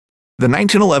The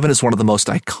 1911 is one of the most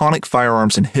iconic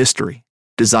firearms in history.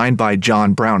 Designed by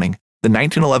John Browning, the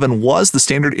 1911 was the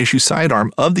standard issue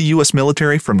sidearm of the U.S.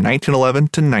 military from 1911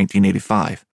 to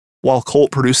 1985. While Colt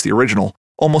produced the original,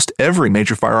 almost every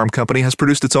major firearm company has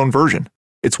produced its own version.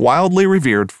 It's wildly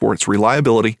revered for its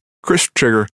reliability, crisp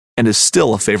trigger, and is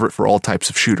still a favorite for all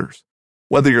types of shooters.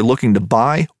 Whether you're looking to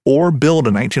buy or build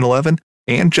a 1911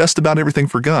 and just about everything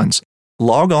for guns,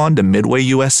 log on to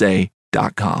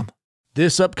MidwayUSA.com.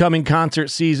 This upcoming concert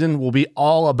season will be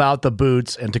all about the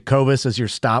boots, and Tecovas is your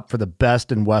stop for the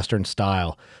best in Western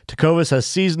style. Tecovas has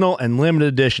seasonal and limited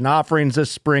edition offerings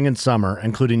this spring and summer,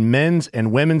 including men's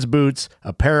and women's boots,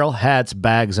 apparel, hats,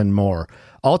 bags, and more.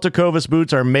 All Tecovas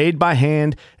boots are made by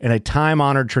hand in a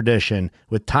time-honored tradition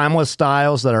with timeless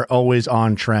styles that are always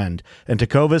on trend. And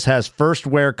Tecovas has first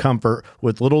wear comfort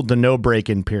with little to no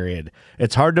break-in period.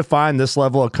 It's hard to find this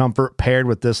level of comfort paired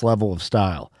with this level of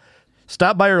style.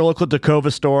 Stop by your local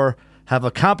Tecovas store, have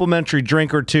a complimentary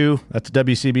drink or two, that's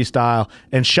WCB style,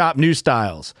 and shop new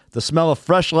styles. The smell of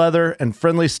fresh leather and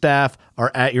friendly staff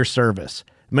are at your service.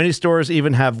 Many stores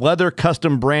even have leather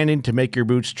custom branding to make your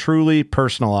boots truly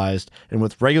personalized. And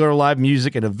with regular live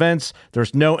music and events,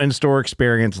 there's no in-store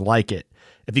experience like it.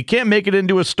 If you can't make it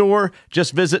into a store,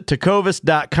 just visit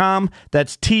Tecovas.com.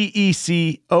 That's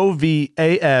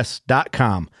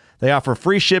TECOVAS.com. They offer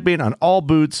free shipping on all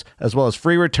boots, as well as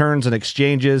free returns and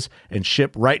exchanges, and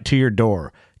ship right to your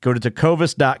door. Go to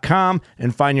Tecovas.com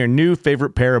and find your new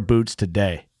favorite pair of boots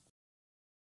today.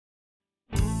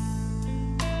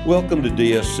 Welcome to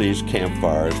DSC's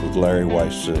Campfires with Larry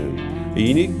Weissoon, a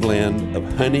unique blend of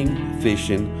hunting,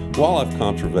 fishing, wildlife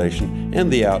conservation,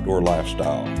 and the outdoor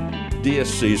lifestyle.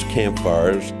 DSC's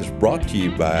Campfires is brought to you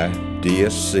by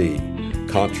DSC.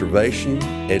 Conservation,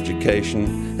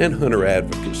 education, and hunter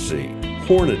advocacy.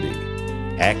 Hornady,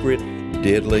 accurate,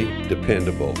 deadly,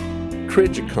 dependable.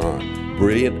 Trijicon,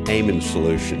 brilliant aiming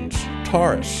solutions.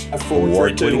 Taurus,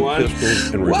 award-winning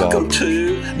pistols and revolvers. Welcome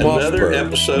to another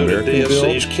episode of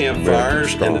DSC's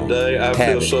Campfires, and today I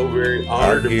feel so very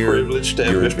honored and privileged to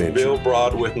have Mr. Bill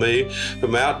Broad with me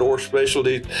from Outdoor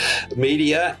Specialty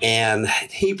Media, and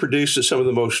he produces some of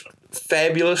the most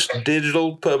fabulous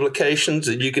digital publications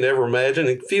that you can ever imagine,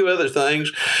 and a few other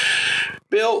things.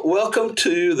 Bill, welcome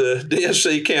to the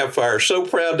DSC Campfire. So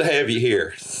proud to have you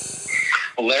here.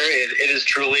 Well, Larry, it is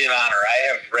truly an honor. I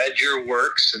have read your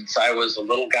work since I was a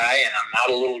little guy, and I'm not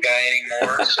a little guy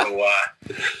anymore. So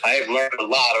I have learned a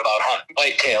lot about hunting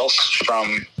whitetails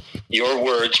from your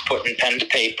words, putting pen to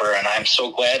paper, and I'm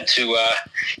so glad to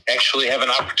actually have an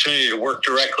opportunity to work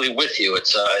directly with you.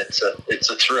 It's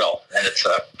a thrill, and it's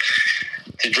a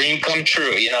dream come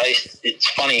true. You know,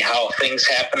 it's funny how things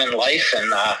happen in life,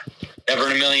 and never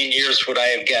in a million years would I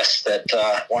have guessed that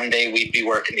one day we'd be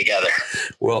working together.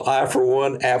 Well, I, for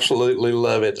one, absolutely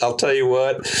love it. I'll tell you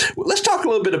what, let's talk a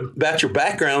little bit about your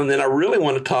background, and then I really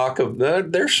want to talk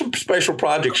there's some special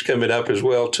projects coming up as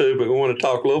well, too, but we want to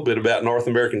talk a little bit about North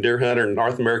American Deer Hunter and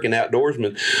North American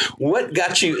Outdoorsman. What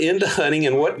got you into hunting,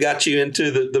 and what got you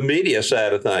into the media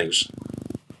side of things?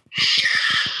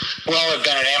 Well, I've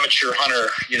been an amateur hunter,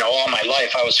 all my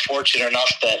life. I was fortunate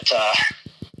enough that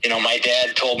my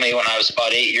dad told me when I was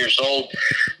about 8 years old,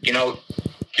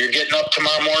 you're getting up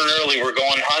tomorrow morning early, we're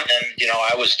going hunting. And,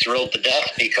 I was thrilled to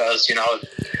death because,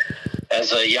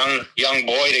 as a young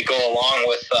boy to go along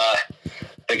with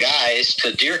the guys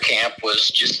to deer camp was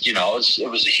just, it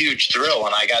was a huge thrill.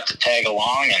 And I got to tag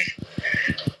along,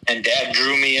 and Dad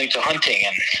drew me into hunting.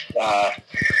 And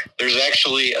there's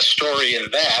actually a story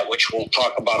in that, which we'll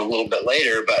talk about a little bit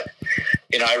later, but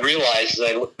I realized as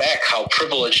I look back how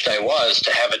privileged I was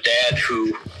to have a dad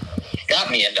who got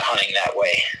me into hunting that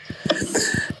way.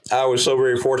 I was so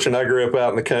very fortunate. I grew up out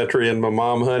in the country, and my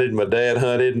mom hunted, my dad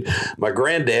hunted. My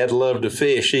granddad loved to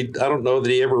fish. I don't know that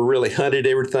he ever really hunted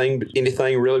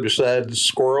anything really besides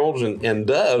squirrels and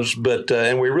doves, but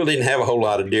and we really didn't have a whole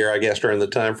lot of deer, I guess, during the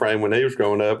time frame when he was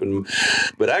growing up.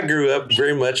 But I grew up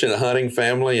very much in a hunting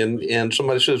family, and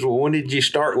somebody says, well, when did you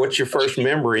start? What's your first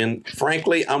memory? And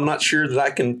frankly, I'm not sure that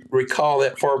I can recall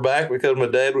that far back because my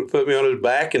dad would put me on his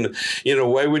back and,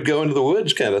 away we'd go into the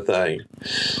woods kind of thing.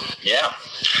 Yeah.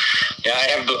 Yeah, I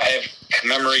have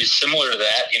memories similar to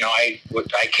that. I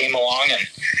came along and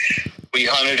we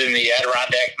hunted in the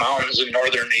Adirondack Mountains in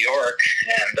northern New York,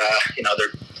 and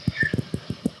they're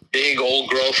big old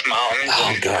growth mountains.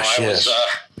 Oh gosh, yes.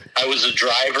 I was a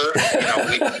driver.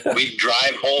 We'd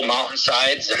drive whole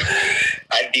mountainsides, and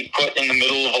I'd be put in the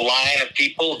middle of a line of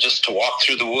people just to walk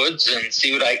through the woods and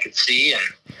see what I could see and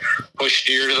push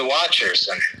deer to the watchers.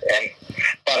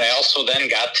 But I also then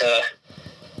got to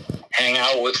hang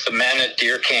out with the men at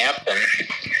deer camp, and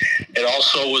it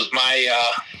also was my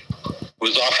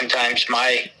was oftentimes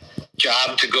my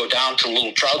job to go down to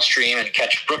Little Trout Stream and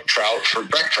catch brook trout for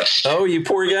breakfast. Oh, you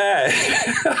poor guy.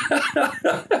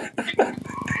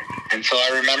 And so I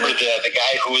remember the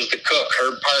guy who was the cook,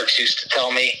 Herb Parks, used to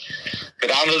tell me, go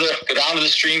down to the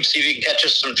stream, see if you can catch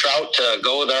us some trout to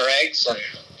go with our eggs.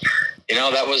 And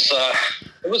that was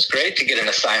it was great to get an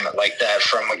assignment like that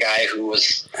from a guy who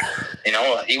was,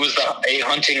 he was a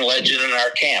hunting legend in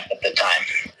our camp at the time.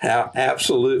 How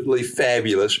absolutely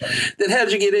fabulous. Then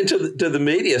how'd you get into the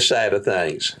media side of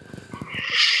things?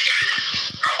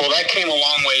 Well, that came a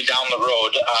long way down the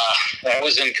road. I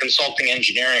was in consulting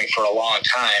engineering for a long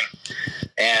time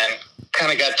and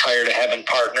kind of got tired of having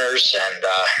partners and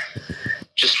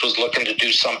just was looking to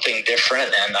do something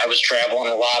different. And I was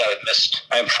traveling a lot.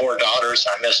 I have 4 daughters.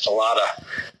 I missed a lot of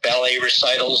ballet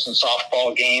recitals and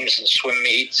softball games and swim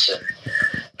meets and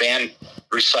band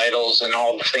recitals and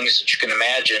all the things that you can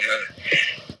imagine. And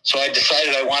so I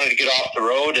decided I wanted to get off the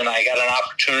road, and I got an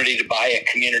opportunity to buy a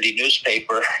community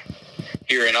newspaper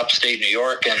here in upstate New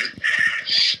York. And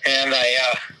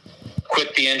I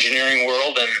quit the engineering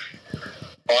world and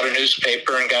bought a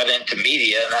newspaper and got into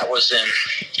media, and that was in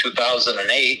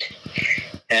 2008.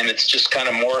 And it's just kind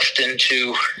of morphed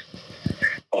into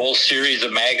a whole series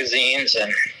of magazines.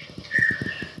 And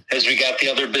as we got the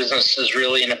other businesses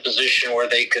really in a position where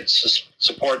they could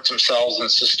support themselves and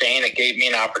sustain, it gave me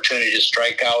an opportunity to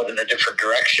strike out in a different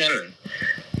direction. And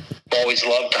I've always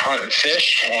loved to hunt and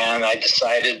fish, and I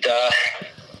decided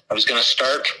I was going to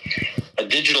start a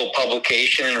digital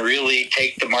publication and really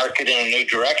take the market in a new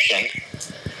direction.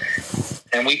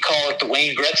 And we call it the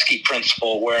Wayne Gretzky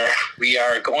principle, where we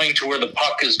are going to where the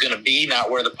puck is going to be, not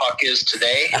where the puck is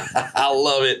today. I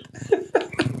love it.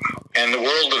 And the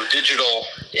world of digital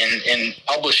in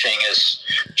publishing is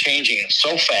changing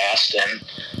so fast, and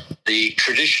the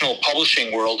traditional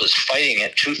publishing world is fighting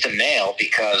it tooth and nail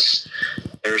because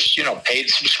there's, paid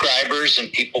subscribers and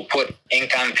people put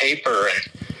ink on paper, and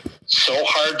so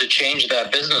hard to change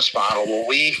that business model. Well,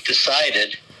 we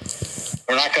decided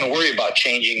we're not going to worry about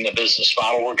changing the business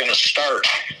model. We're going to start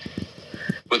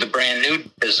with a brand new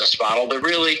business model that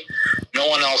really no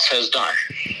one else has done.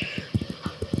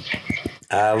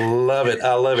 I love it.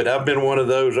 I love it. I've been one of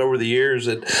those over the years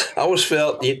that I always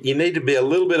felt you need to be a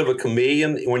little bit of a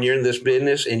chameleon when you're in this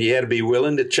business, and you had to be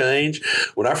willing to change.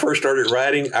 When I first started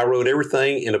writing, I wrote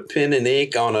everything in a pen and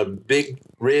ink on a big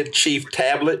Red Chief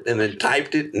tablet and then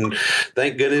typed it, and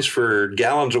thank goodness for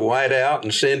gallons of whiteout,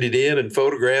 and send it in, and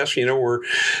photographs, were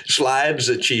slides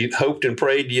that you hoped and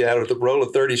prayed you out of the roll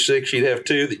of 36, you'd have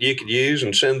 2 that you could use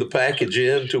and send the package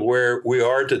in to where we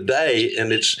are today.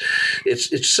 And it's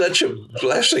such a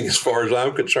blessing as far as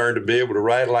I'm concerned to be able to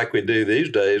write like we do these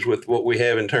days with what we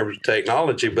have in terms of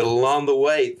technology. But along the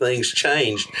way, things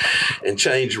changed and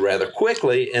changed rather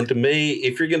quickly. And to me,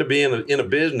 if you're going to be in a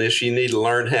business, you need to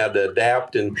learn how to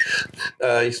adapt. And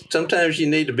sometimes you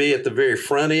need to be at the very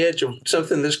front edge of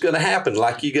something that's going to happen,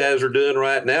 like you guys are doing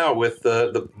right now with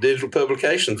the digital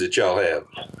publications that y'all have.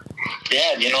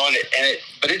 Yeah,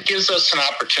 but it gives us an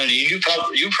opportunity. You've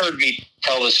heard me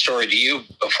tell this story to you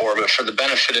before, but for the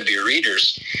benefit of your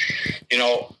readers,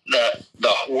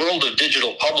 the world of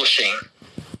digital publishing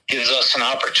gives us an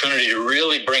opportunity to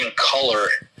really bring color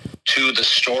to the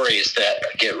stories that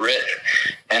get written.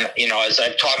 And, as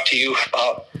I've talked to you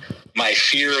about my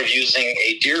fear of using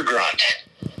a deer grunt,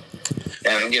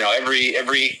 and,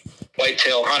 every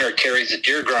whitetail hunter carries a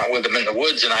deer grunt with them in the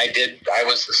woods, and I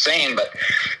was the same, but,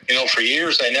 for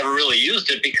years I never really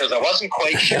used it because I wasn't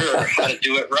quite sure how to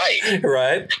do it right.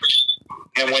 Right.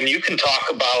 And when you can talk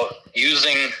about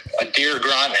using a deer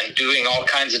grunt and doing all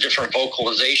kinds of different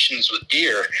vocalizations with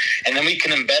deer, and then we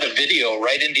can embed a video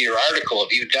right into your article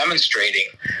of you demonstrating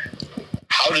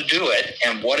how to do it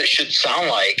and what it should sound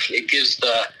like, it gives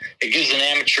an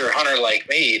amateur hunter like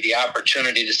me the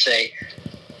opportunity to say,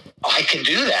 I can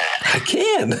do that. I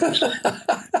can.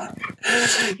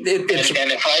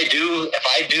 And if I do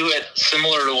it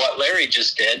similar to what Larry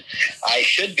just did, I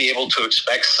should be able to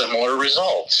expect similar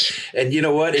results. And you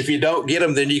know what? If you don't get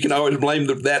them, then you can always blame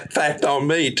that fact on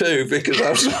me too, because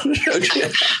I was.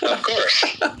 Of course.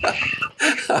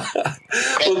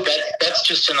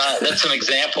 That's an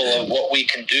example of what we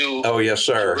can do. Oh yes,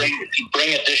 sir.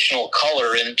 Bring additional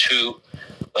color into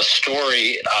a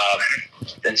story.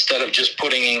 Instead of just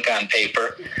putting ink on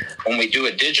paper, when we do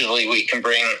it digitally, we can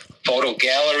bring photo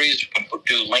galleries, we can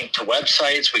do link to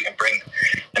websites, we can bring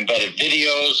embedded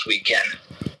videos, we can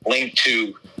link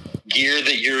to gear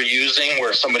that you're using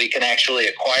where somebody can actually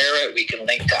acquire it, we can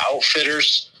link to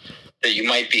outfitters that you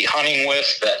might be hunting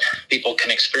with that people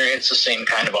can experience the same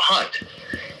kind of a hunt.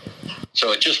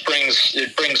 So it just brings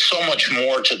so much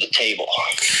more to the table.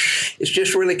 it's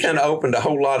just really kind of opened a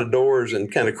whole lot of doors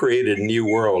and kind of created a new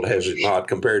world, has it not,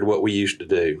 compared to what we used to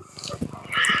do?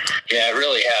 Yeah, it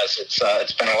really has.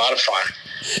 It's been a lot of fun.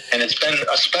 And it's been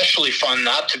especially fun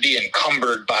not to be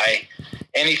encumbered by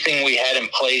anything we had in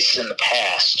place in the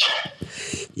past.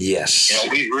 Yes. You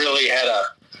know,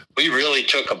 we really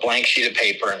took a blank sheet of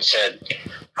paper and said,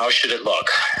 how should it look?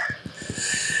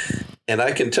 And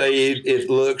I can tell you, it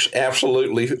looks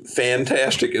absolutely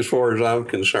fantastic as far as I'm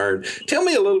concerned. Tell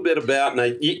me a little bit about, now,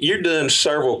 you're doing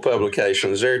several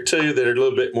publications. There are two that are a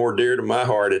little bit more dear to my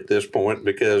heart at this point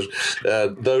because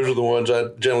those are the ones I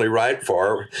generally write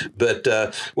for. But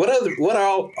what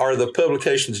all are the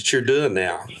publications that you're doing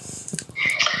now?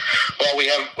 Well, we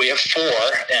have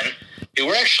four, and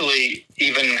we're actually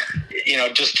even, you know,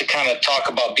 just to kind of talk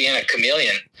about being a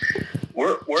chameleon,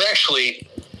 we're actually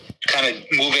kind of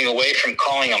moving away from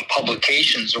calling them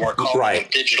publications, and we're calling them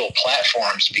digital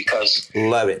platforms, because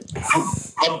love it.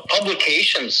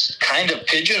 Publications kind of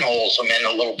pigeonholes them in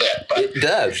a little bit. But it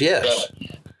does, yes.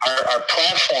 Our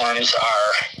platforms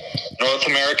are North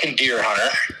American Deer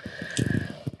Hunter,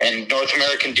 and North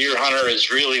American Deer Hunter is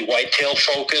really whitetail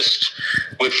focused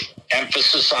with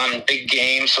emphasis on big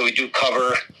game. So we do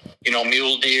cover, you know,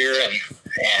 mule deer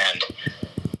and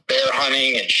bear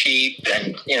hunting and sheep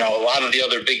and, you know, a lot of the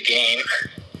other big game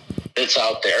that's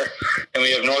out there. And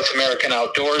we have North American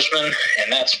Outdoorsman,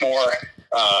 and that's more,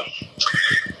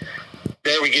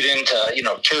 there we get into, you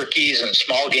know, turkeys and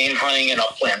small game hunting and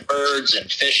upland birds and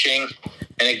fishing.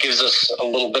 And it gives us a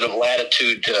little bit of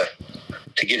latitude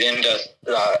to get into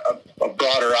a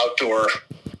broader outdoor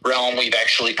realm. We've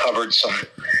actually covered some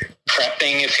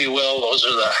prepping, if you will. Those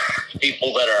are the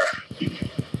people that are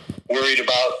worried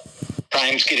about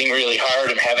times getting really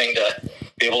hard and having to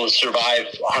be able to survive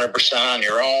 100% on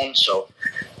your own. So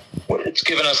it's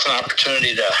given us an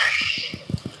opportunity to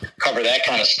cover that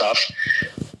kind of stuff.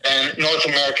 And North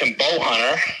American Bow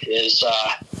Hunter is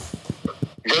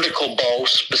vertical bow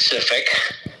specific.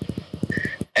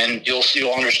 And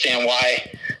you'll understand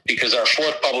why, because our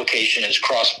fourth publication is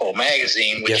Crossbow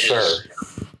Magazine, which is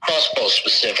crossbow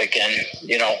specific. And,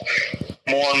 you know,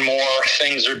 more and more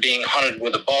things are being hunted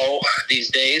with a bow these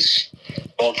days,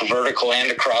 both a vertical and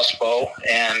a crossbow.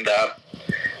 And,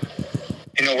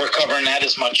 you know, we're covering that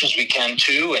as much as we can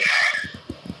too, and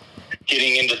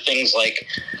getting into things like,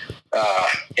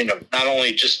 you know, not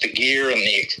only just the gear and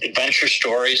the adventure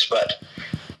stories, but,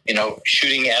 you know,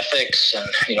 shooting ethics. And,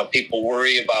 you know, people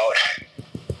worry about,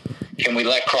 can we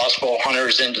let crossbow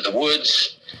hunters into the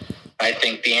woods? I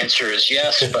think the answer is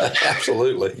yes, but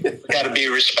absolutely, got to be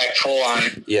respectful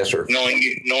on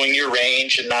knowing your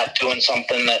range and not doing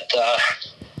something that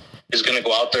is going to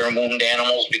go out there and wound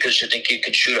animals because you think you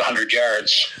could shoot 100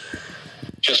 yards.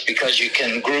 Just because you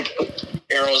can group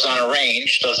arrows on a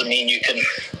range doesn't mean you can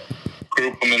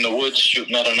group them in the woods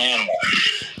shooting at an animal.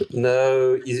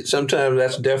 No, sometimes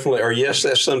that's definitely, or yes,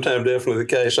 that's sometimes definitely the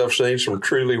case. I've seen some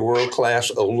truly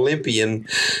world-class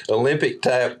Olympic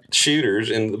type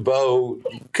shooters, and the bow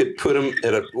could put them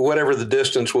at whatever the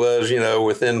distance was, you know,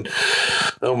 within,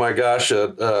 oh my gosh,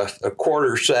 a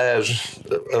quarter size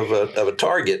of a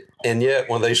target. And yet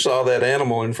when they saw that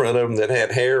animal in front of them that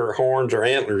had hair or horns or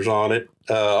antlers on it,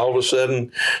 all of a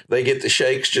sudden they get the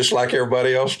shakes just like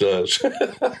everybody else does.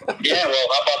 Yeah, well,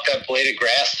 how about that blade of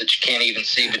grass that you can't even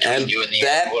see between you and the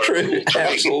animal? True,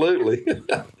 absolutely.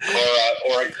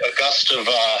 or a gust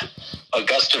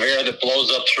of air that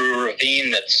blows up through a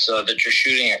ravine that's that you're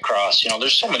shooting across. You know,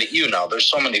 there's so many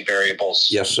variables.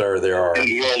 Yes, sir, there are. In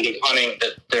the world of hunting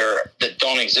that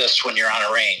don't exist when you're on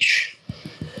a range.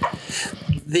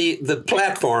 The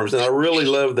platforms, and I really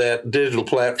love that digital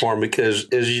platform because,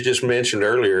 as you just mentioned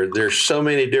earlier, there's so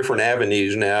many different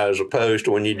avenues now as opposed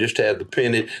to when you just had the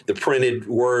printed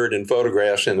word and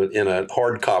photographs in a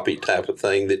hard copy type of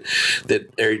thing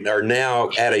that are now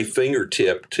at a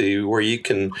fingertip to where you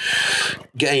can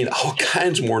gain all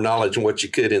kinds more knowledge than what you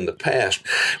could in the past.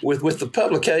 With the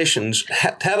publications,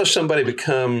 how does somebody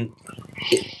become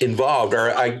involved,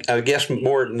 or I guess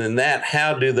more than that,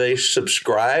 how do they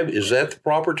subscribe? Is that the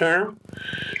proper term?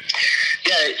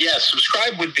 Yeah.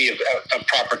 Subscribe would be a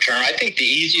proper term. I think the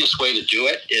easiest way to do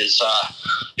it is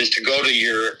to go to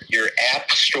your app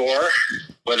store,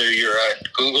 whether you're a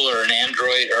Google or an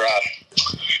Android or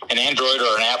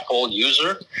an Apple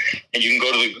user, and you can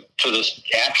go to the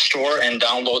app store and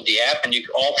download the app, and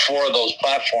all four of those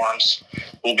platforms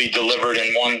will be delivered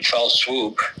in one fell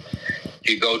swoop.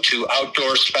 You go to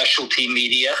Outdoor Specialty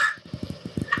Media,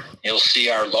 you'll see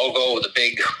our logo with a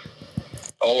big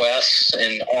OS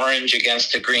in orange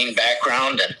against a green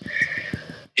background, and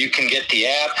you can get the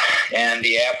app, and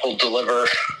the app will deliver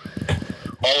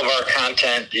all of our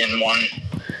content in one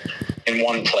in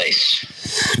one place.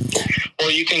 Or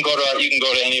you can go to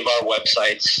any of our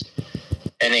websites,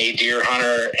 NA Deer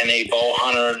Hunter, NA Bow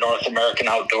Hunter, North American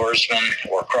Outdoorsman,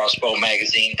 or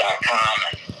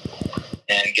crossbowmagazine.com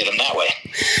and get them that way.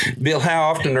 Bill, how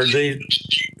often are these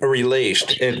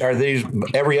released? Are these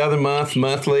every other month,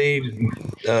 monthly,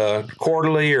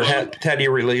 quarterly, or how do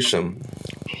you release them?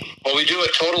 Well, we do a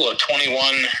total of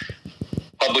 21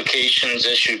 publications,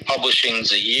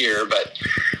 publishings a year, but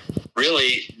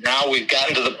really now we've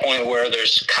gotten to the point where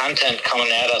there's content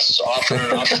coming at us often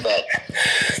enough that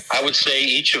I would say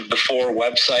each of the 4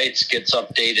 websites gets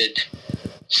updated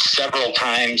several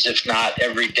times, if not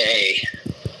every day,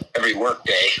 every work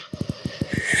day.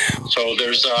 So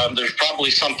there's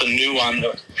probably something new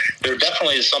there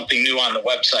definitely is something new on the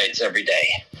websites every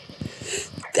day.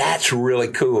 That's really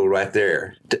cool right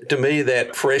there. To me,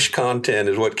 that fresh content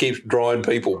is what keeps drawing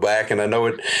people back, and I know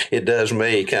it does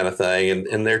me, kind of thing.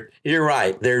 And you're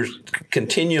right. There's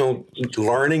continual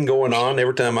learning going on.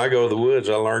 Every time I go to the woods,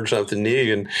 I learn something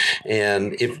new.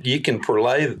 And if you can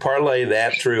parlay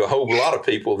that through a whole lot of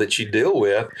people that you deal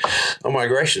with, oh my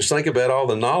gracious, think about all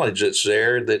the knowledge that's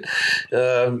there that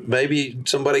maybe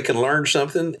somebody can learn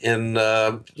something and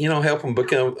help them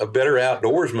become a better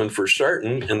outdoorsman for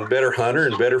certain, and a better hunter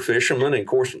and better fisherman, and of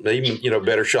course even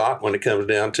better shot when it comes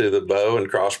down to the bow and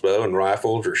crossbow and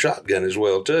rifles or shotgun as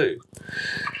well too.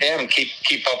 Yeah, and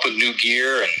keep up with new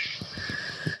gear,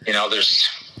 and I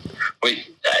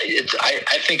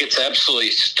think it's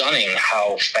absolutely stunning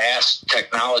how fast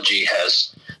technology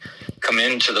has come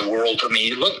into the world. I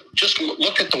mean, look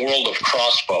at the world of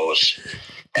crossbows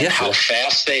and how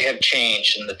fast they have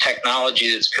changed, and the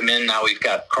technology that's come in. Now we've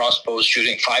got crossbows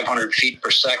shooting 500 feet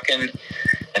per second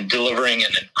and delivering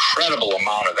an incredible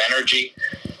amount of energy.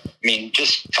 I mean,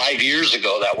 just 5 years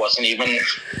ago, that wasn't even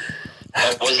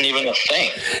a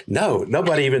thing. No,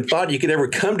 nobody even thought you could ever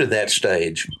come to that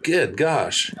stage. Good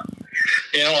gosh.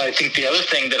 I think the other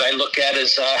thing that I look at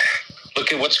is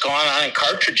look at what's going on in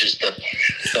cartridges.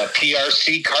 The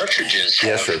PRC cartridges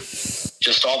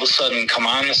just all of a sudden come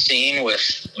on the scene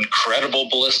with incredible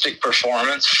ballistic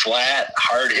performance, flat,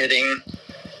 hard hitting,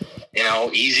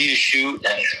 easy to shoot,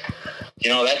 and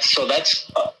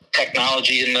that's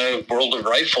technology in the world of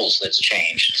rifles that's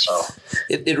changed. So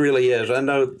it really is. I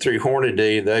know through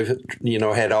Hornady,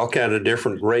 they've had all kinds of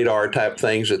different radar type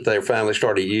things that they finally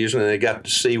started using, and they got to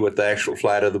see what the actual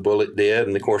flight of the bullet did.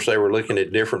 And of course, they were looking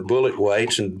at different bullet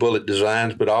weights and bullet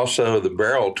designs, but also the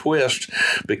barrel twist,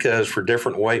 because for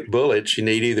different weight bullets, you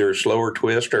need either a slower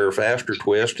twist or a faster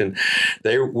twist. And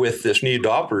with this new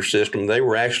Doppler system, they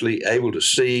were actually able to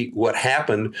see what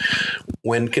happened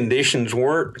when conditions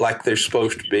weren't like they're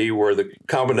supposed to be, where the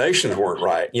combinations weren't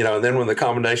right, and then when the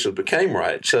combinations became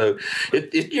right. So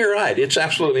you're right. It's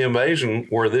absolutely amazing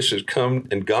where this has come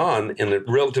and gone in a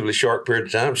relatively short period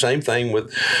of time. Same thing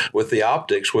with the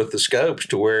optics, with the scopes,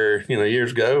 to where,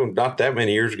 years ago, not that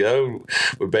many years ago,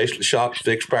 we basically shot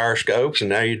fixed power scopes, and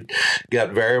now you've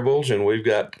got variables, and we've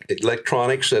got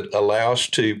electronics that allow us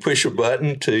to push a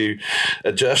button to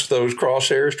adjust those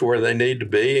crosshairs to where they need to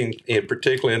be, and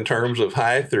particularly in terms of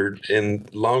height or in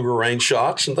longer range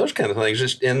shots and those kind of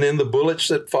things. And then the bullets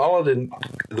that followed, and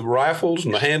the rifles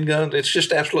and the handguns. It's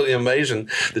just absolutely amazing,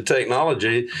 the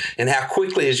technology, and how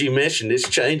quickly, as you mentioned, it's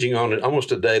changing on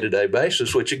almost a day-to-day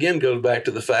basis, which again goes back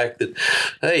to the fact that,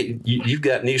 hey, you've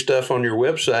got new stuff on your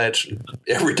websites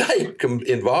every day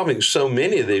involving so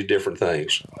many of these different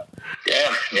things.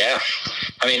 Yeah.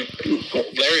 I mean,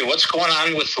 Larry, what's going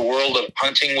on with the world of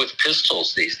hunting with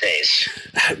pistols these days?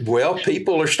 Well,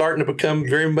 people are starting to become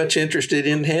very much interested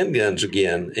in handguns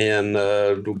again. And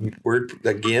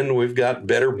we've got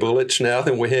better bullets now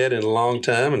than we had in a long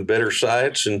time, and better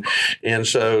sights. And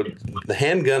so the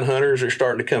handgun hunters are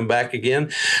starting to come back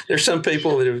again. There's some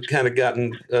people that have kind of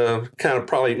gotten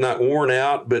probably not worn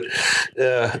out, but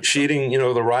shooting,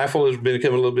 the rifle has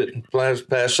become a little bit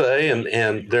passe,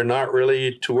 and they're not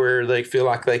really to where they feel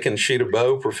like they can shoot a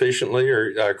bow proficiently,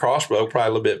 or a crossbow probably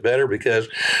a little bit better, because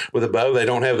with a bow they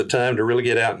don't have the time to really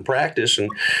get out and practice, and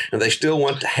they still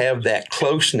want to have that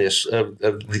closeness of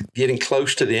getting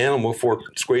close to the animal before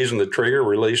squeezing the trigger,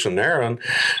 releasing the arrow.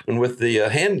 And with the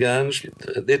handguns,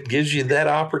 it gives you that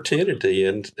opportunity,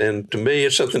 and to me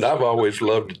it's something I've always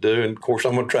loved to do, and of course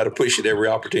I'm going to try to push it every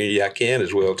opportunity I can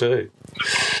as well too.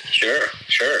 Sure.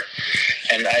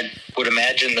 And I would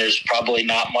imagine there's probably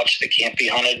not much that can't be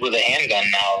hunted with a handgun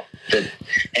now. That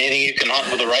anything you can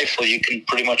hunt with a rifle, you can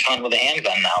pretty much hunt with a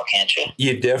handgun now, can't you?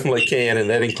 You definitely can, and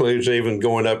that includes even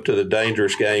going up to the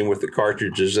dangerous game with the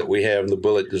cartridges that we have in the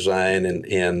bullet design, and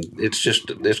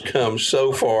it's come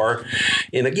so far,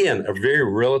 and again, a very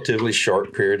relatively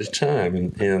short period of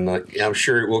time, and I'm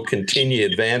sure it will continue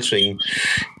advancing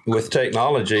with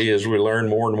technology as we learn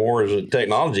more and more as the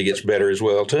technology gets better as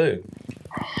well too.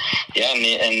 Yeah,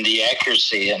 and the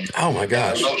accuracy. And oh my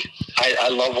gosh. I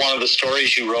love one of the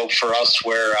stories you wrote for us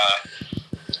where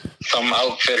some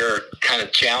outfitter kind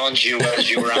of challenged you as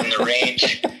you were on the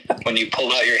range when you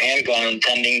pulled out your handgun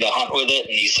intending to hunt with it.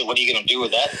 And he said, "What are you going to do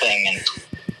with that thing?"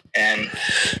 And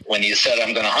when you said,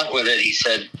 "I'm going to hunt with it," he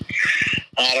said,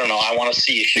 "I don't know. I want to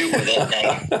see you shoot with it."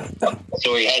 And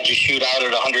so he had you shoot out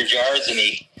at 100 yards, and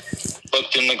he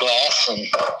looked in the glass and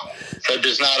said,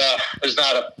 "There's not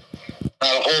a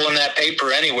hole in that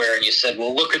paper anywhere." And you said,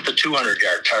 "Well, look at the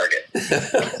 200-yard target."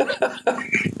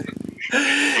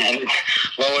 And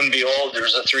lo and behold,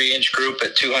 there's a 3-inch group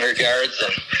at 200 yards,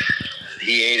 and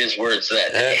he ate his words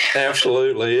that day.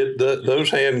 Absolutely.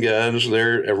 Those handguns,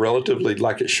 they're a relatively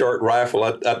like a short rifle.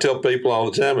 I tell people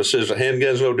all the time, it says a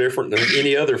handgun's no different than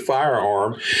any other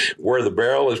firearm where the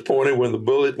barrel is pointed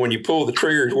when you pull the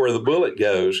trigger is where the bullet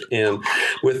goes. And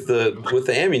with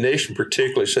the ammunition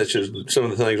particularly, such as some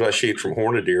of the things I shoot from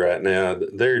Hornady right now,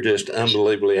 they're just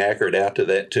unbelievably accurate out to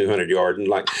that 200 yard. And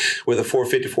like with a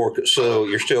 454, so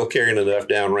you're still carrying enough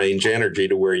downrange energy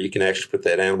to where you can actually put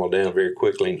that animal down very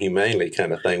quickly and humanely,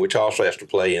 kind of thing, which also has to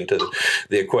play into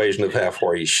the equation of how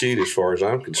far you shoot as far as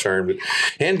I'm concerned. But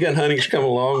handgun hunting's come a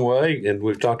long way, and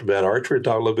we've talked about archery,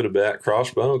 talked a little bit about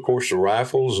crossbow, of course, the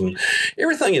rifles and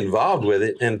everything involved with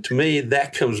it. And to me,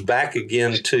 that comes back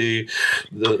again to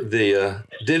the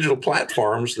digital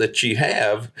platforms that you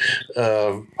have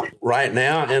right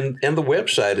now, and the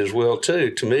website as well,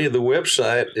 too. To me, the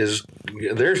website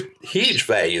there's huge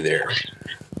value there.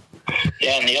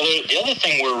 Yeah, and the other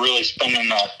thing we're really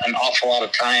spending an awful lot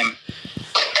of time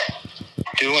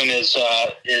doing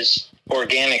is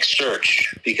organic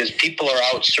search, because people are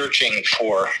out searching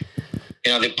for,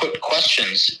 they put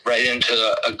questions right into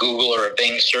a Google or a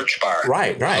Bing search bar.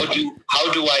 Right. How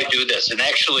do I do this? And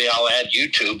actually, I'll add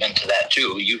YouTube into that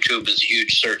too. YouTube is a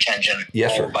huge search engine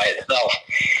all by itself,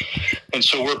 and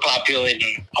so we're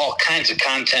populating all kinds of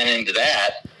content into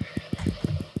that.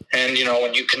 And,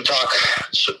 when you can talk,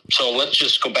 so let's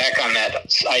just go back on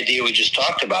that idea we just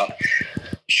talked about.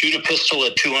 Shoot a pistol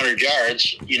at 200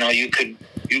 yards. You could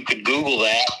Google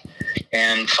that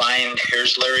and find,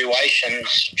 here's Larry Weishen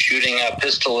shooting a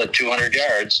pistol at 200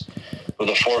 yards with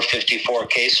a 454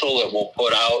 Casel that will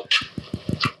put out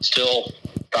still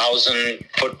 1,000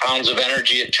 foot-pounds of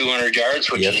energy at 200 yards,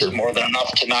 which is more than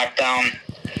enough to knock down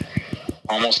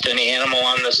almost any animal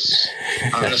on this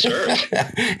earth.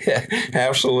 Yeah,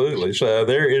 absolutely. So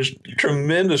there is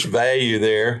tremendous value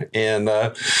there, and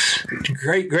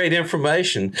great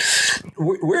information.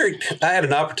 I had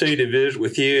an opportunity to visit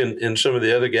with you and some of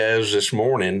the other guys this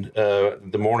morning,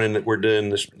 the morning that we're doing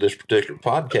this particular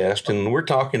podcast, and we're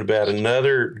talking about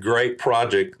another great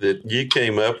project that you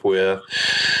came up with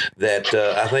that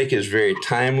I think is very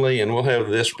timely, and we'll have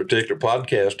this particular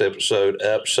podcast episode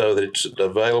up so that it's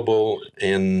available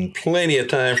and plenty of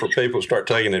time for people to start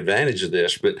taking advantage of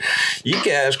this. But you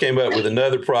guys came up with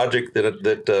another project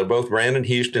that both Brandon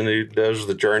Houston, who does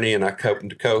The Journey, and I happen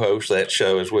to co-host that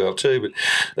show as well too, but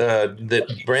that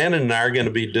Brandon and I are going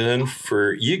to be doing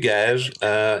for you guys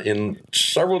in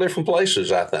several different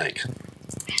places, I think.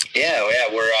 Yeah,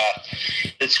 we're.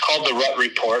 It's called the Rut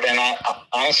Report, and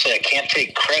honestly, I can't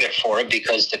take credit for it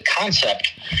because the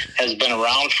concept has been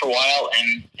around for a while,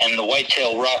 and the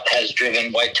whitetail rut has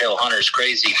driven whitetail hunters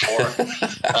crazy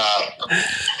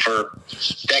for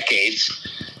decades.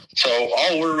 So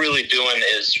all we're really doing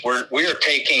is we are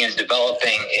taking and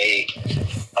developing a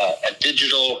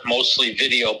digital, mostly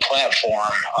video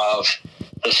platform of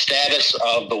the status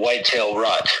of the whitetail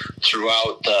rut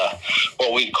throughout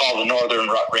what we call the Northern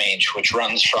Rut Range, which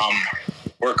runs from,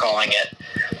 we're calling it,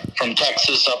 from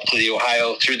Texas up to the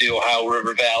Ohio, through the Ohio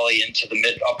River Valley into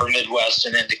the upper Midwest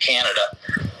and into Canada.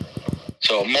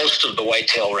 So most of the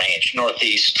whitetail range,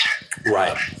 Northeast.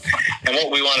 Right. And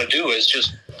what we want to do is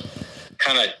just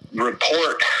kind of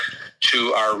report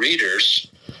to our readers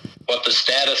what the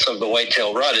status of the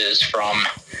whitetail rut is, from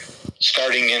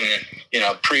starting in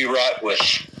pre-rut with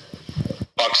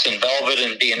bucks and velvet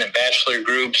and being in bachelor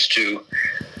groups, to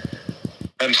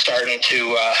them starting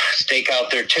to stake out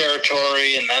their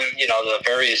territory, and then the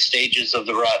various stages of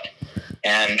the rut,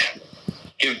 and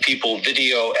give people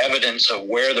video evidence of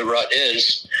where the rut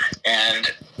is,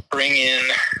 and bring in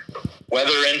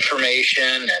weather information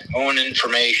and moon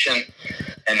information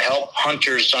and help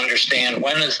hunters understand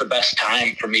when is the best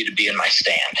time for me to be in my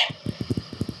stand.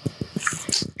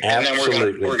 And then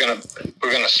we're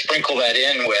gonna sprinkle that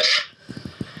in with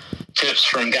tips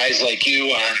from guys like you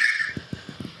on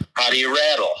how do you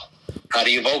rattle, how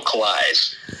do you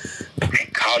vocalize,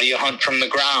 how do you hunt from the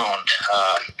ground.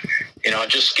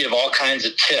 Just give all kinds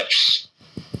of tips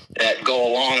that go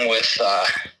along with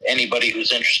anybody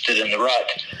who's interested in the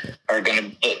rut they're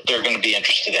going to be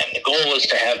interested in. The goal is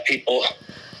to have people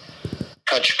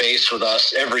touch base with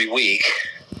us every week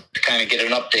to kind of get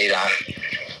an update on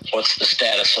what's the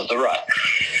status of the rut.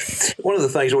 One of the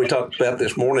things that we talked about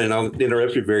this morning, and I'll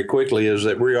interrupt you very quickly, is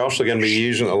that we're also going to be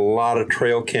using a lot of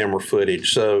trail camera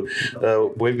footage. So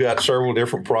we've got several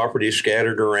different properties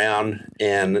scattered around,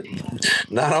 and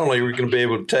not only are we going to be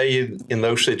able to tell you in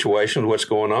those situations what's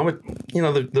going on, but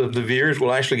the viewers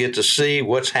will actually get to see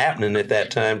what's happening at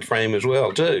that time frame as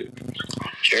well too.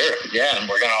 Sure, yeah,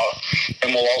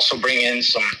 and we'll also bring in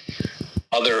some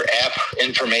other app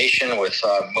information with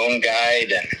Moon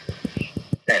Guide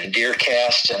and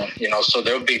DeerCast, and so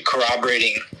there'll be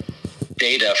corroborating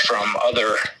data from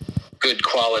other good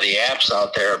quality apps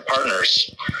out there,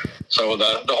 partners. So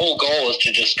the whole goal is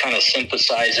to just kind of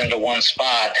synthesize into one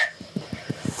spot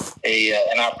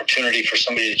an opportunity for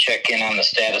somebody to check in on the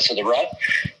status of the rut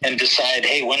and decide,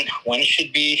 hey, when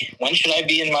should I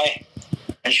be in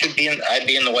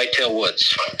the whitetail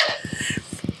woods.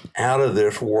 Out of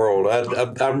this world.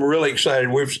 I'm really excited.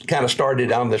 We've kind of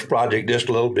started on this project just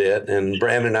a little bit, and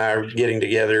Brandon and I are getting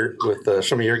together with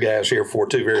some of your guys here for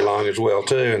too very long as well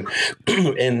too.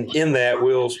 And in that,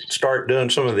 we'll start doing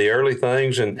some of the early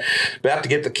things and about to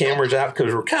get the cameras out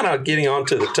because we're kind of getting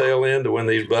onto the tail end of when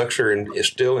these bucks are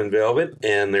still in velvet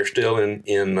and they're still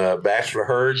in bachelor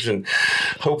herds, and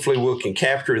hopefully we can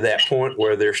capture that point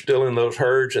where they're still in those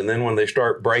herds, and then when they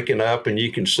start breaking up and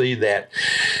you can see that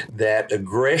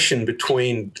aggression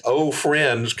between old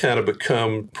friends kind of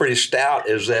become pretty stout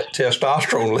as that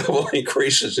testosterone level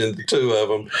increases in the two of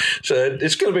them. So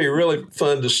it's going to be really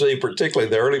fun to see, particularly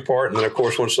the early part. And then, of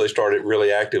course, once they started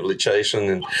really actively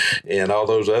chasing and all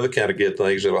those other kind of good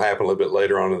things, it'll happen a little bit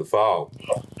later on in the fall.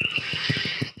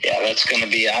 Yeah, that's going to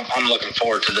be, I'm looking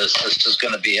forward to this. This is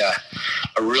going to be a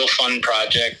real fun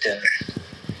project. And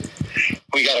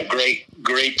we got a great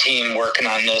team working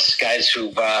on this, guys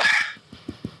who've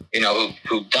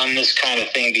done this kind of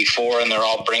thing before, and they're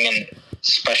all bringing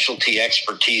specialty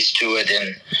expertise to it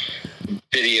in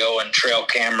video and trail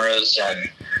cameras and,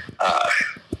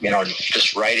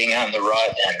 just writing on the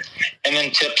rut and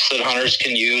then tips that hunters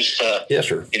can use to, yes,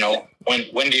 sir.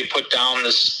 When do you put down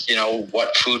this,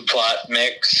 what food plot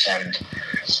mix and,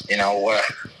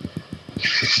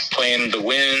 playing the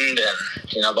wind and,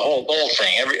 the whole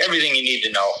thing, everything you need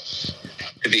to know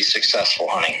to be successful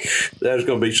hunting. That's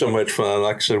going to be so much fun.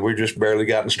 Like I said, we've just barely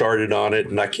gotten started on it,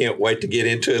 and I can't wait to get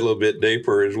into it a little bit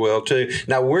deeper as well, too.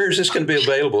 Now, where is this going to be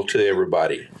available to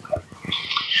everybody?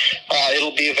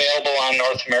 It'll be available on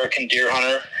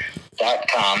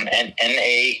NorthAmericanDeerHunter.com and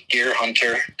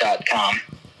NADeerHunter.com.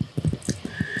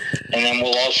 And then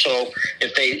we'll also,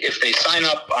 if they sign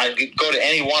up, go to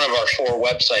any one of our 4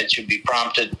 websites, you'll be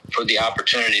prompted for the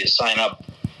opportunity to sign up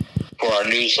for our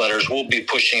newsletters. We'll be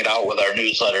pushing it out with our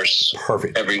newsletters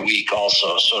every week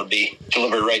also. So it'll be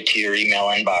delivered right to your email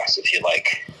inbox if you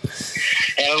like.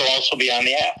 And it'll also be on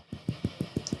the app.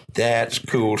 That's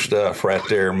cool stuff right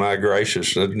there. My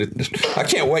gracious. I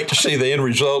can't wait to see the end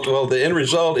result. Well, the end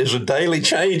result is a daily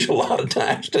change a lot of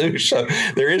times, too. So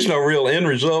there is no real end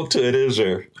result to it, is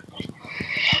there?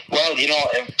 Well,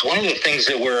 one of the things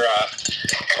that we're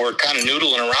kind of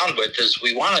noodling around with is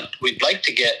we'd like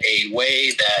to get a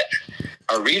way that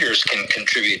our readers can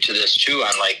contribute to this too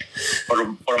on like, what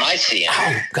am I seeing?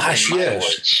 Oh, gosh, in my yes.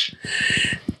 woods?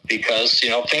 Because,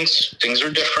 things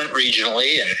are different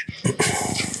regionally and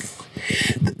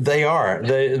They are.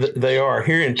 They are.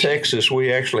 Here in Texas,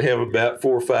 we actually have about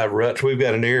 4 or 5 ruts. We've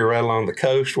got an area right along the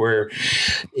coast where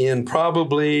in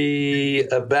probably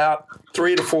about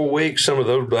 3 to 4 weeks, some of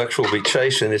those bucks will be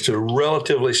chasing. It's a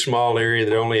relatively small area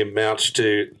that only amounts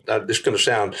to, it's going to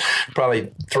sound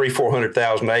probably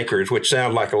 300,000-400,000 acres, which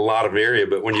sounds like a lot of area,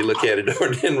 but when you look at it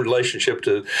in relationship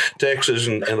to Texas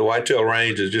and the whitetail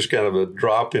range is just kind of a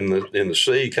drop in the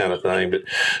sea kind of thing.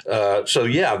 But so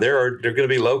yeah, there are going to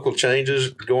be local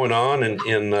changes going on,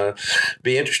 and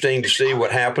be interesting to see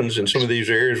what happens in some of these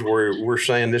areas where we're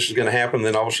saying this is going to happen.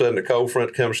 Then all of a sudden a cold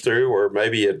front comes through, or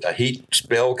maybe a heat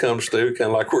spell comes through. too,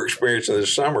 kind of like we're experiencing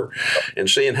this summer, and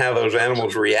seeing how those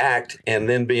animals react, and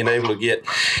then being able to get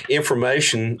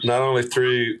information not only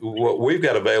through what we've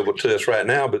got available to us right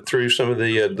now, but through some of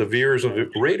the viewers and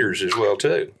readers as well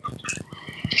too.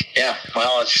 Yeah,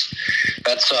 well,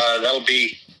 that'll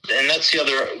be, and that's the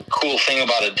other cool thing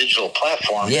about a digital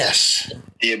platform. Yes,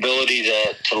 the ability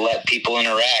to let people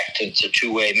interact. It's a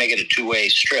two-way, make it a two-way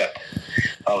strip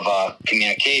of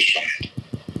communication.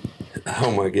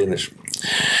 Oh my goodness.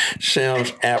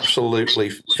 Sounds absolutely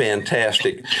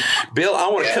fantastic. Bill, I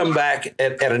want to come back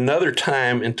at another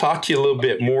time and talk to you a little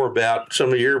bit more about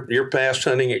some of your past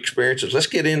hunting experiences. Let's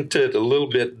get into it a little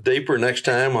bit deeper next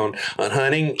time on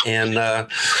hunting. And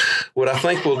what I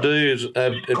think we'll do is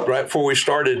right before we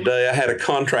started today, I had a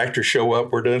contractor show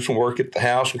up. We're doing some work at the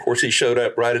house. Of course, he showed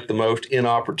up right at the most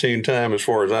inopportune time as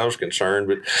far as I was concerned.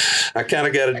 But I kind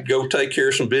of got to go take care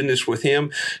of some business with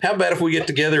him. How about if we get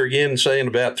together again, say in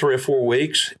about 3 or 4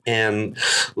 weeks, and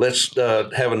let's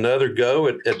have another go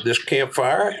at this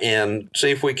campfire and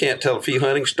see if we can't tell a few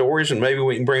hunting stories, and maybe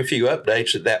we can bring a few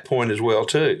updates at that point as well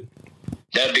too.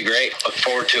 That'd be great. Look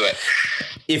forward to it.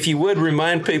 If you would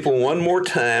remind people one more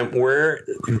time where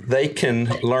they can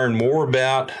learn more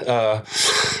about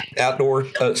outdoor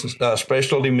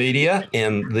specialty media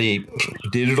and the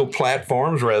digital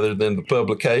platforms rather than the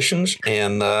publications,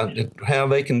 and how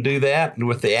they can do that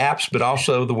with the apps, but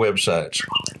also the websites.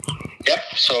 Yep.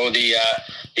 So the app,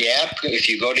 if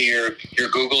you go to your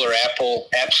Google or Apple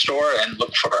App Store and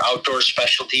look for Outdoor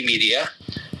Specialty Media,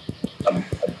 a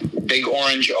big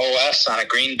orange OS on a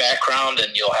green background,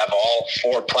 and you'll have all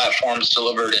 4 platforms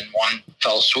delivered in one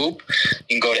fell swoop.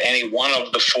 You can go to any one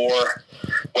of the 4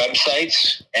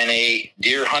 websites, and a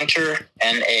deer hunter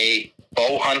and a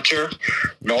bow hunter,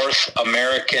 North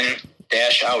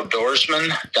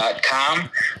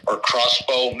American-outdoorsman.com or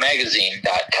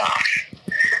crossbowmagazine.com.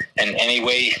 And any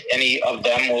of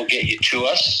them will get you to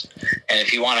us. And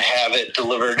if you want to have it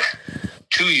delivered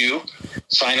to you,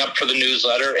 sign up for the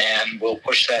newsletter and we'll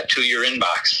push that to your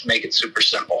inbox. Make it super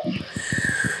simple.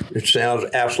 It sounds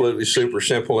absolutely super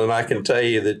simple, and I can tell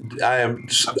you that I am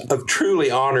truly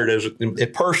honored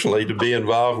personally to be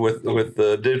involved with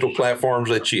the digital platforms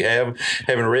that you have,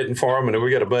 having written for them, and we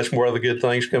got a bunch more other good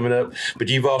things coming up. But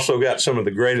you've also got some of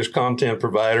the greatest content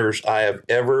providers I have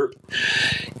ever.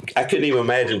 I couldn't even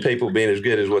imagine people being as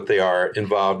good as what they are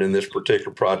involved in this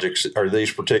particular projects or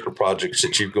these particular projects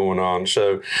that you've going on.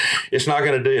 So it's not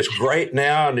going to do. It's great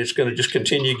now, and it's going to just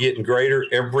continue getting greater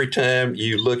every time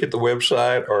you look at the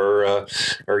website or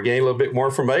gain a little bit more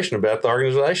information about the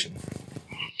organization.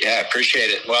 Yeah, I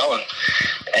appreciate it. Well,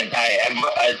 and I am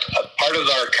a part of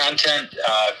our content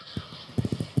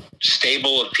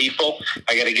stable of people.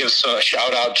 I got to give a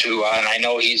shout out to, and I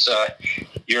know he's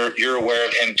you're aware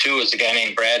of him too, is a guy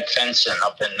named Brad Fenson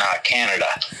up in Canada.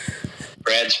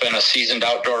 Brad's been a seasoned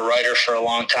outdoor writer for a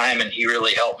long time, and he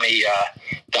really helped me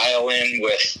dial in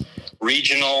with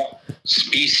regional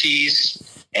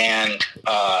species and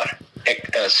a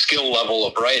skill level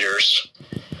of writers.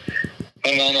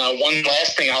 And then one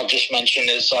last thing I'll just mention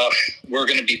is we're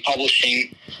going to be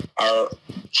publishing our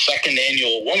 2nd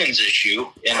annual women's issue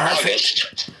in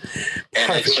August.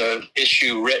 And it's an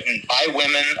issue written by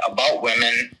women about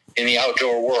women in the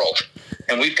outdoor world.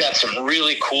 And we've got some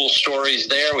really cool stories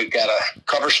there. We've got a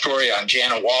cover story on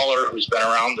Jana Waller, who's been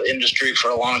around the industry for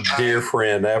a long time. Dear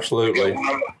friend, absolutely.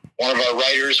 One of our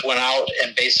writers went out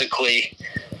and basically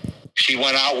she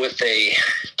went out with a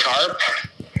tarp,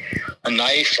 a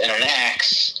knife, and an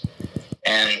axe,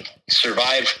 and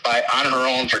survived on her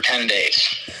own for 10 days.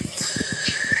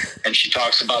 And she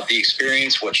talks about the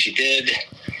experience, what she did,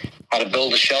 how to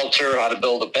build a shelter, how to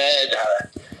build a bed, how to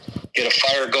get a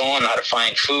fire going, how to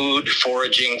find food,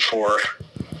 foraging for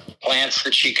plants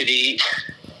that she could eat.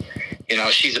 You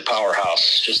know, she's a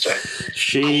powerhouse, just a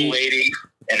cool lady.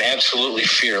 And absolutely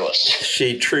fearless.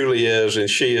 She truly is, and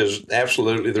she is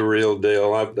absolutely the real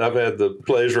deal. I've had the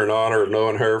pleasure and honor of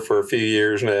knowing her for a few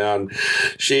years now, and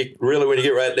she really, when you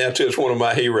get right down to it, is one of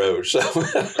my heroes. So.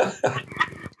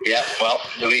 Yeah, well,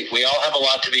 we all have a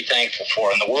lot to be thankful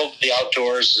for, and the world of the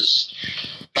outdoors is.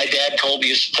 My dad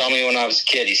used to tell me when I was a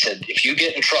kid, he said, if you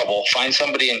get in trouble, find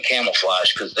somebody in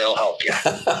camouflage because they'll help you.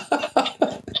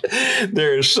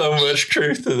 There is so much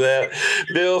truth to that.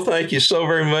 Bill, thank you so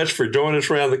very much for joining us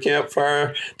around the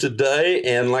campfire today.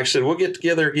 And like I said, we'll get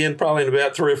together again probably in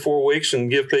about 3 or 4 weeks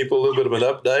and give people a little bit of an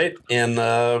update and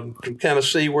kind of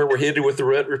see where we're headed with the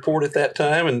Rut Report at that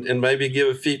time and maybe give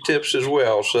a few tips as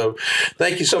well. So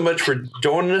thank you so much for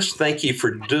joining us. Thank you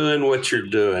for doing what you're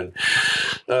doing.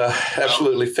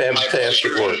 Absolutely.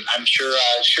 Fantastic work. I'm sure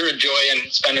enjoying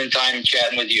spending time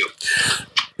chatting with you.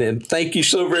 And thank you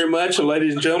so very much. And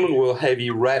ladies and gentlemen, we'll have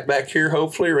you right back here,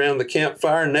 hopefully, around the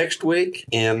campfire next week.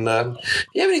 And if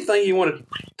you have anything you want to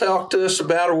talk to us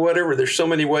about or whatever, there's so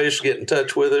many ways to get in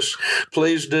touch with us.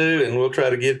 Please do, and we'll try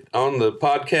to get on the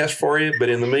podcast for you. But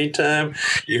in the meantime,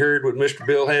 you heard what Mr.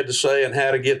 Bill had to say and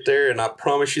how to get there. And I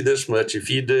promise you this much, if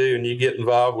you do and you get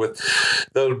involved with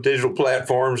those digital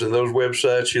platforms and those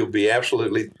websites, you'll be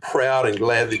absolutely proud and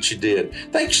glad that you did.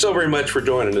 Thank you so very much for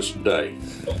joining us today.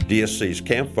 DSC's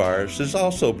Campfires has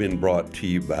also been brought to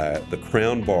you by the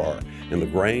Crown Bar in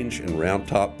LaGrange and Round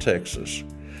Top, Texas,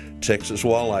 Texas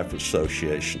Wildlife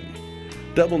Association,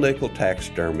 Double Nickel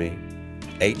Taxidermy,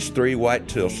 H3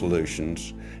 Whitetail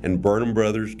Solutions, and Burnham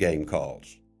Brothers Game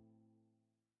Calls.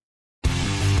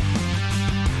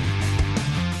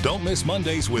 Don't miss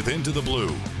Mondays with Into the Blue,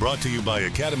 brought to you by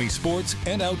Academy Sports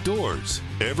and Outdoors.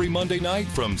 Every Monday night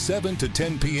from 7 to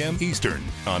 10 p.m. Eastern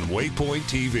on Waypoint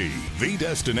TV, the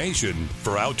destination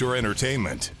for outdoor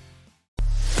entertainment.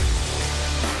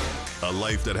 A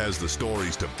life that has the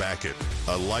stories to back it.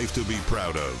 A life to be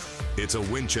proud of. It's a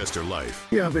Winchester life.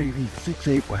 Yeah, baby.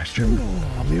 6'8" Western.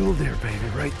 Oh, mule deer, baby,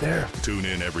 right there. Tune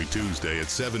in every Tuesday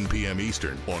at 7 p.m.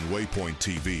 Eastern on Waypoint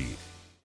TV.